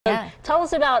tell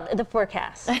us about the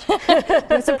forecast.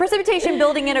 There's some precipitation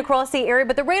building in across the area,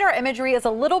 but the radar imagery is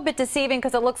a little bit deceiving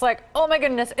because it looks like, oh my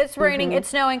goodness, it's raining, it's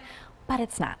snowing. But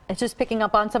it's not. It's just picking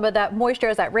up on some of that moisture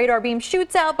as that radar beam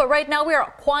shoots out. But right now we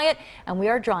are quiet and we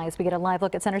are dry as we get a live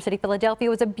look at Center City, Philadelphia. It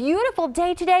was a beautiful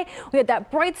day today. We had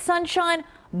that bright sunshine,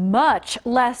 much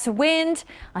less wind,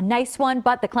 a nice one,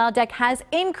 but the cloud deck has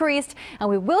increased and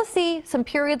we will see some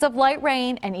periods of light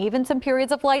rain and even some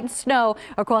periods of light snow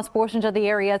across portions of the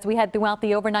area as we head throughout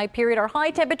the overnight period. Our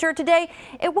high temperature today,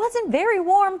 it wasn't very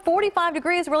warm, 45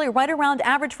 degrees, really right around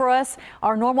average for us.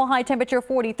 Our normal high temperature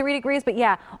 43 degrees, but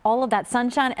yeah, all of that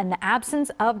sunshine and the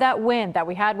absence of that wind that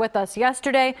we had with us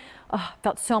yesterday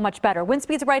felt so much better. Wind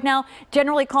speeds right now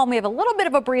generally calm. We have a little bit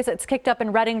of a breeze that's kicked up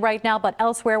in Reading right now, but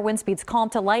elsewhere wind speeds calm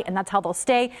to light, and that's how they'll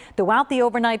stay throughout the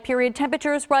overnight period.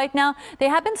 Temperatures right now, they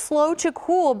have been slow to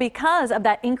cool because of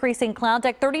that increasing cloud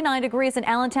deck. 39 degrees in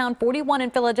Allentown, 41 in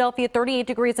Philadelphia, 38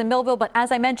 degrees in Millville. But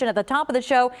as I mentioned at the top of the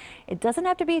show, it doesn't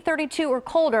have to be 32 or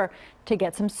colder to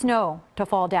get some snow to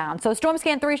fall down. So Storm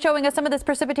Scan 3 showing us some of this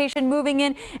precipitation moving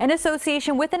in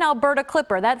association with an Alberta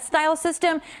Clipper. That style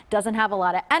system doesn't have a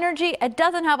lot of energy. It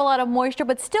doesn't have a lot of moisture,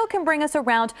 but still can bring us a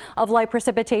round of light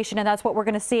precipitation. And that's what we're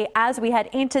going to see as we head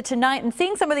into tonight and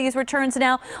seeing some of these returns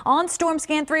now on Storm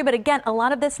Scan 3. But again, a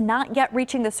lot of this not yet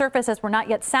reaching the surface as we're not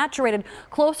yet saturated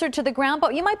closer to the ground.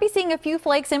 But you might be seeing a few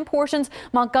flakes in portions.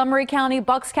 Montgomery County,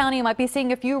 Bucks County, you might be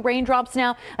seeing a few raindrops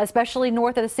now, especially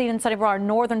north of the city and some of our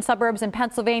northern suburbs in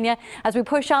Pennsylvania. As we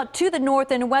push out to the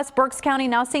north and west, Berks County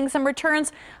now seeing some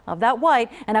returns of that white,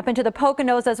 and up into the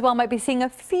Poconos as well, might be seeing a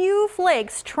few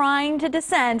flakes trying to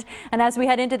descend. And as we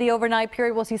head into the overnight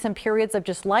period, we'll see some periods of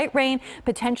just light rain,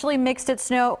 potentially mixed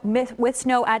with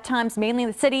snow at times, mainly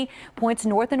in the city. Points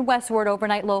north and westward.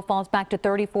 Overnight low falls back to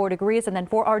 34 degrees. And then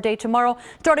for our day tomorrow,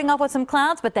 starting off with some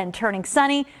clouds, but then turning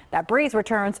sunny. That breeze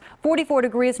returns. 44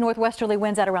 degrees, northwesterly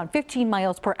winds at around 15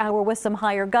 miles per hour with some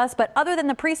higher gusts. But other than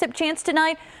the precip chance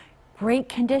tonight, great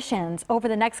conditions over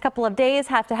the next couple of days.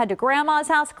 Have to head to Grandma's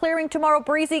house. Clearing tomorrow.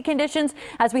 Breezy conditions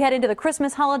as we head into the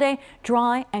Christmas holiday.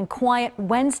 Dry and quiet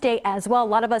Wednesday as well. A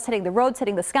lot of us hitting the roads,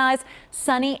 hitting the skies.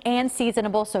 Sunny and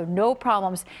seasonable, so no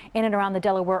problems in and around the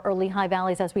Delaware or Lehigh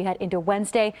valleys as we head into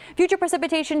Wednesday. Future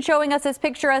precipitation showing us this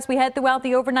picture as we head throughout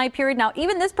the overnight period. Now,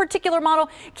 even this particular model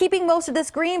keeping most of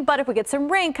this green, but if we get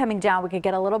some rain coming down, we could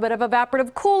get a little bit of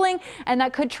evaporative cooling, and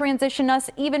that could transition us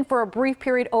even for a brief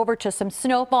period over to some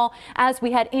snowfall as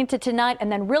we head into tonight, and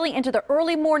then really into the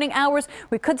early morning hours.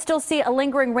 We could still see a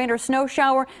lingering rain or snow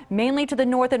shower, mainly to the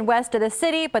north and west of the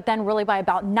city, but then really by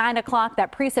about 9 o'clock,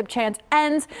 that precip chance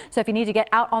ends. So if you need to get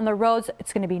out on the roads,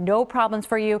 it's going to be no problems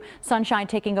for you. Sunshine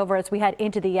taking over as we head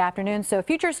into the afternoon. So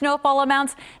future snowfall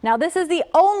amounts. Now, this is the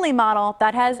only model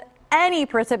that has any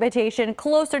precipitation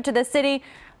closer to the city,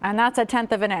 and that's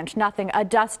 1/10 of an inch, nothing, a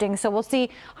dusting. So we'll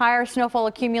see higher snowfall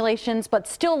accumulations, but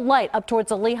still light up towards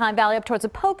the Lehigh Valley, up towards the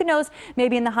Poconos.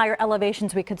 Maybe in the higher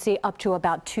elevations, we could see up to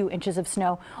about 2 inches of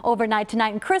snow overnight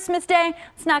tonight. And Christmas Day,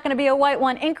 it's not going to be a white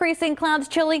one. Increasing clouds,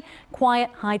 chilly, quiet,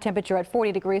 high temperature at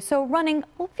 40 degrees. So running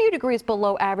a few degrees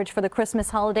below average for the Christmas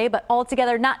holiday, but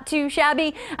altogether not too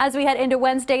shabby as we head into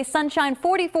Wednesday. Sunshine,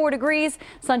 44 degrees.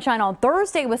 Sunshine on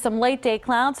Thursday with some late day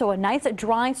clouds. So a nice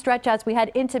dry stretch as we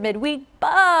head into midweek.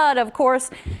 But of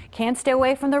course, can't stay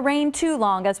away from the rain too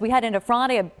long as we head into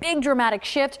Friday. A big dramatic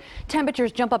shift.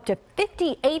 Temperatures jump up to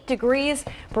 58 degrees.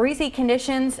 Breezy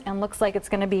conditions, and looks like it's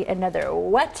going to be another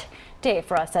wet day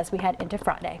for us as we head into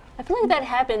Friday. I feel like that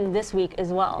happened this week as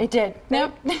well. It did.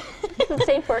 Yep.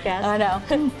 Same forecast. I know.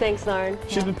 Thanks, Lauren.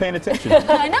 She's been paying attention.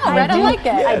 I know, right? I like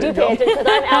it. I do pay attention because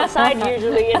I'm outside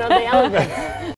usually and on the elevator.